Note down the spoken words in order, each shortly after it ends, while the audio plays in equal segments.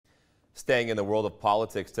Staying in the world of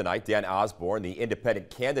politics tonight, Dan Osborne, the independent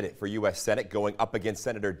candidate for U.S. Senate going up against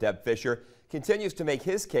Senator Deb Fischer, continues to make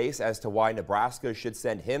his case as to why Nebraska should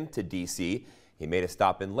send him to D.C. He made a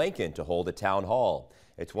stop in Lincoln to hold a town hall.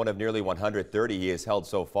 It's one of nearly 130 he has held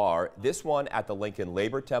so far, this one at the Lincoln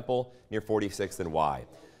Labor Temple near 46th and Y.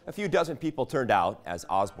 A few dozen people turned out as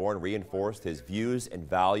Osborne reinforced his views and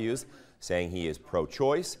values, saying he is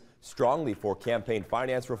pro-choice, strongly for campaign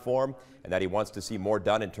finance reform, and that he wants to see more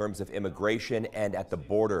done in terms of immigration and at the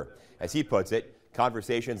border. As he puts it,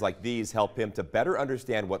 conversations like these help him to better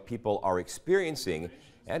understand what people are experiencing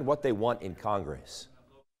and what they want in Congress.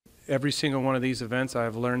 Every single one of these events,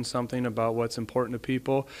 I've learned something about what's important to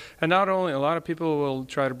people. And not only, a lot of people will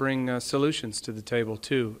try to bring solutions to the table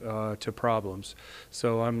too, to problems.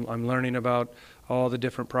 So I'm learning about all the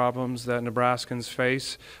different problems that Nebraskans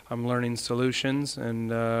face. I'm learning solutions,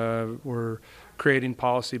 and we're creating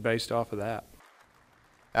policy based off of that.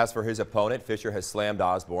 As for his opponent, Fischer has slammed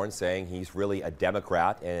Osborne, saying he's really a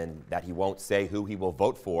Democrat and that he won't say who he will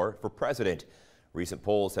vote for president. Recent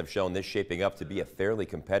polls have shown this shaping up to be a fairly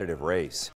competitive race.